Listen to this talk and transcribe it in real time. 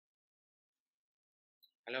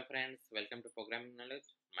Hello friends, welcome to Programming Knowledge.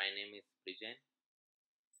 My name is Brijan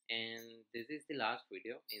and this is the last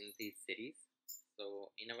video in this series.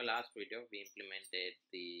 So in our last video we implemented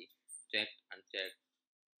the checked unchecked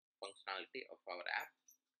functionality of our app,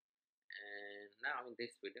 and now in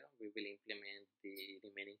this video we will implement the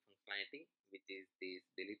remaining functionality, which is this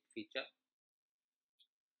delete feature.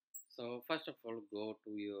 So first of all, go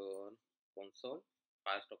to your console,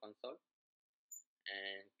 Firestore console,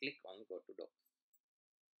 and click on go to docs.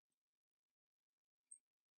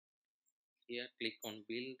 Here click on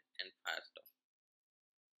build and Firestore.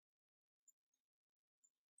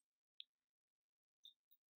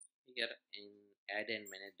 Here in add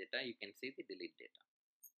and manage data, you can see the delete data.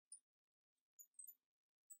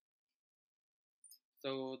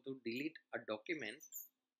 So to delete a document,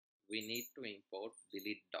 we need to import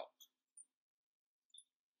delete doc.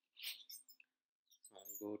 So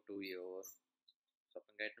go to your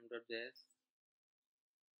shopping item.js,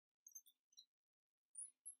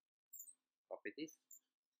 copy this,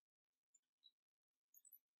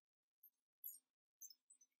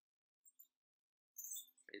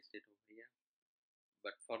 paste it over here.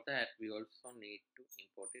 But for that, we also need to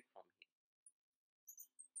import it from here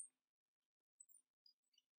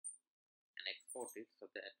and export it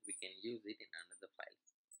so that we can use it in another file.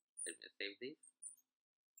 Let me save this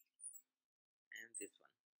and this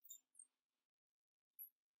one.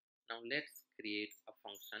 Now let's create a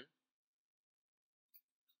function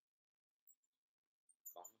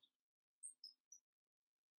called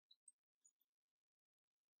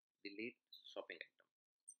delete shopping item.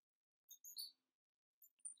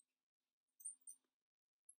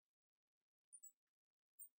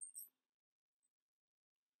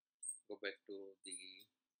 Go back to the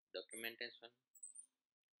documentation.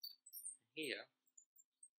 Here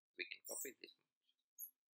we can copy this.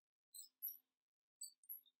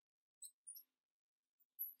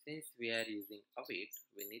 Since we are using await,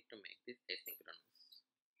 we need to make this asynchronous.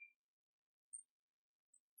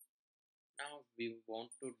 Now we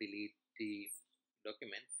want to delete the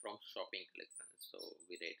document from shopping collection. So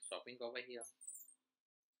we write shopping over here.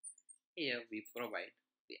 Here we provide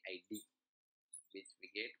the ID which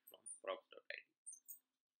we get from props.id.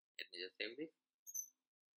 Let me just save this.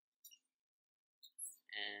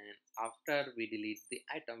 And after we delete the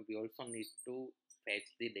item, we also need to fetch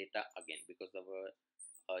the data again because our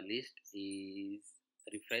list is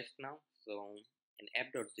refreshed now. So in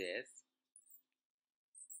app.js,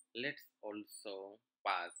 let's also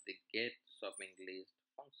pass the get shopping list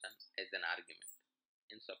function as an argument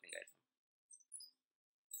in shopping item.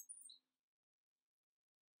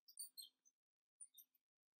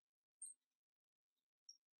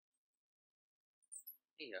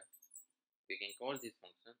 Here we can call this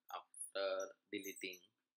function after deleting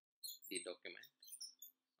the document.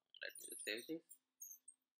 Let me just save this.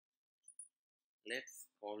 Let's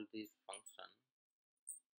call this function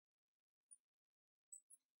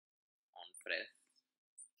on press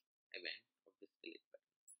event of this delete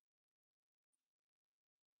button.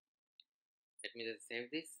 Let me just save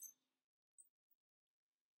this,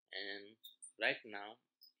 and right now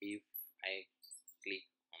if I click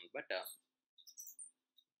on button,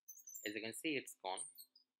 as you can see it's gone.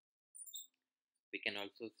 We can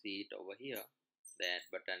also see it over here, that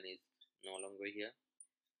button is no longer here.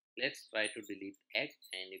 Let's try to delete egg,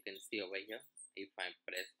 and you can see over here, if I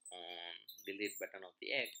press on delete button of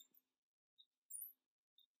the egg,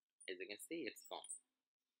 as you can see it's gone.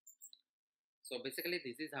 So basically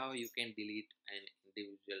this is how you can delete an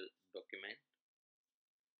individual document.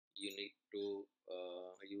 You need to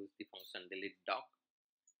use the function delete doc,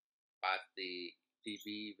 pass the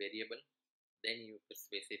db variable, then you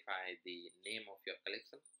specify the name of your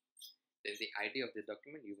collection, then the ID of the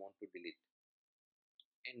document you want to delete,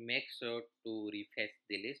 and make sure to refresh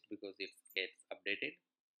the list because it gets updated.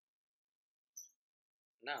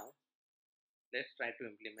 Now let's try to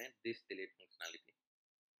implement this delete functionality.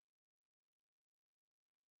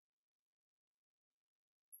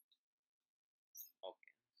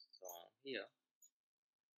 Okay, so here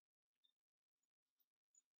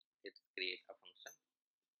let's create a function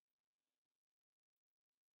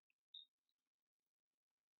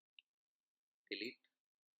delete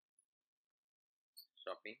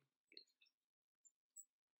shopping list.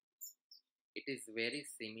 It is very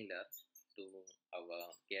similar to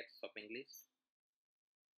our get shopping list.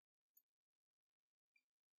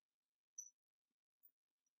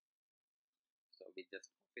 So we just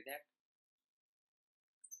copy that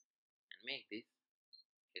and make this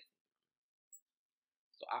asynchronous.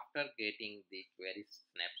 So after getting the query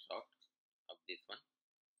snapshot of this one,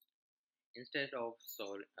 instead of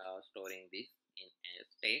storing this in a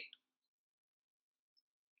state,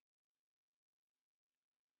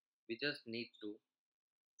 we just need to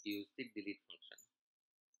use the delete function.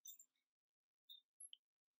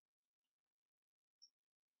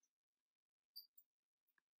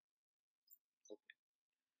 Okay.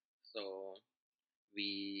 So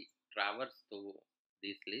we traverse through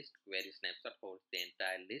this list where the snapshot holds the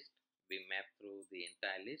entire list. We map through the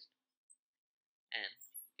entire list, and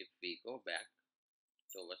if we go back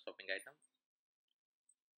to our shopping item,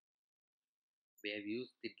 we have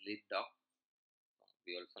used the delete doc.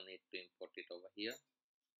 We also need to import it over here,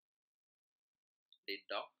 delete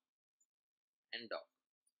doc and doc.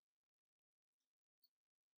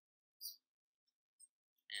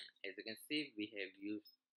 And as you can see, we have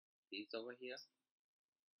used these over here.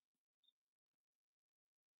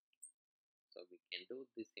 So we can do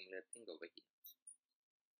the similar thing over here.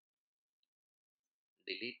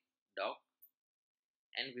 Delete doc,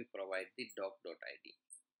 and we provide the doc.id.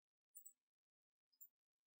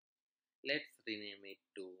 Let's rename it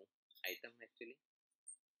to item actually,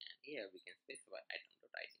 and here we can specify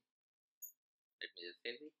item.id. Let me just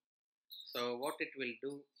save it. So what it will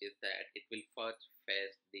do is that it will first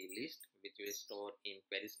fetch the list which will store in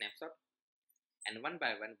query snapshot, and one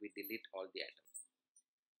by one we delete all the items.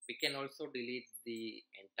 We can also delete the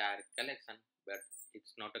entire collection, but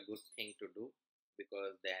it's not a good thing to do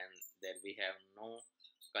because then we have no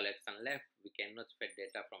collection left. We cannot fetch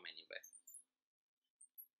data from anywhere.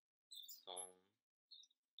 So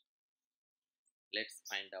let's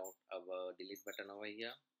find out our delete button over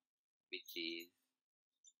here, which is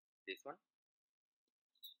this one.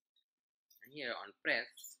 And here on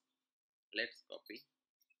press, let's copy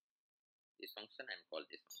this function and call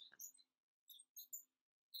this function.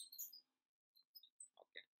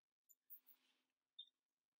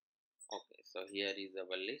 Okay, so here is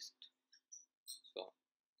our list. So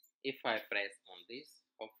if I press on this,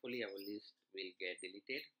 hopefully our list will get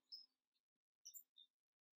deleted.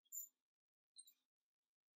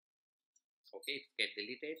 Okay, it's get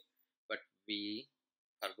deleted, but we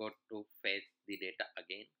forgot to fetch the data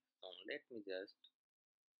again. So let me just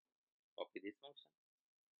copy this function,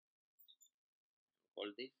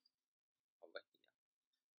 call this over here.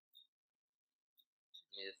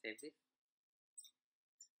 Let me just save this.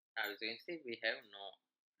 Now as you can see, we have no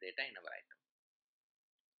data in our item.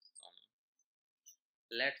 So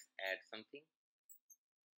let's add something.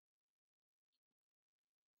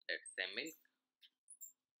 Let's say milk.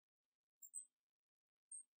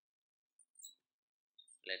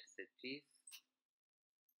 Let's say cheese.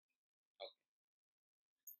 Okay.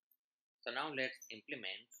 So now let's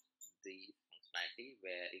implement the functionality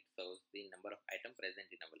where it shows the number of items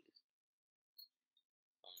present in our list.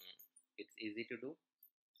 It's easy to do.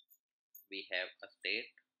 We have a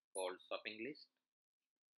state called shopping list.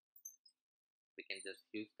 We can just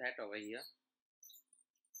use that over here,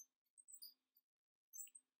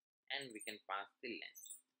 and we can pass the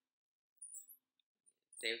length.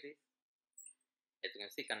 Save this. As you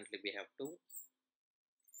can see, currently we have 2.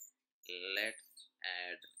 Let's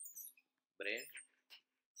add bread.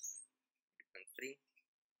 Become 3.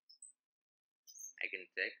 I can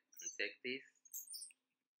uncheck this.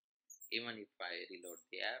 Even if I reload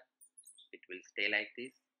the app, it will stay like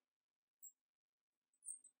this.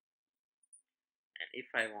 And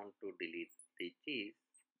if I want to delete the cheese,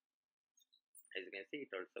 as you can see,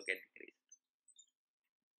 it also gets decreased.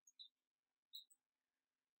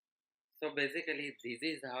 So basically, this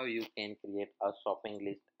is how you can create a shopping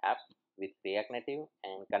list app with React Native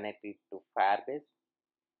and connect it to Firebase.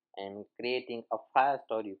 And creating a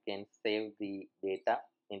Firestore, you can save the data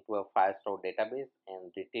into a Firestore database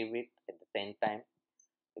and retrieve it at the same time.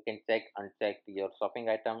 You can check uncheck your shopping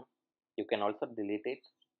item. You can also delete it,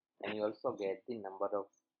 and you also get the number of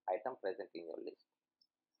items present in your list.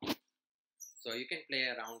 So you can play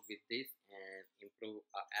around with this and improve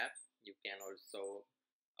a app. You can also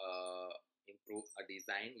improve a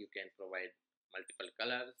design. You can provide multiple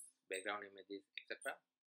colors, background images, etc.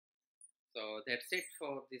 So that's it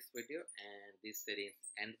for this video, and this series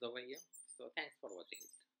ends over here. So thanks for watching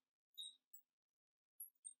it.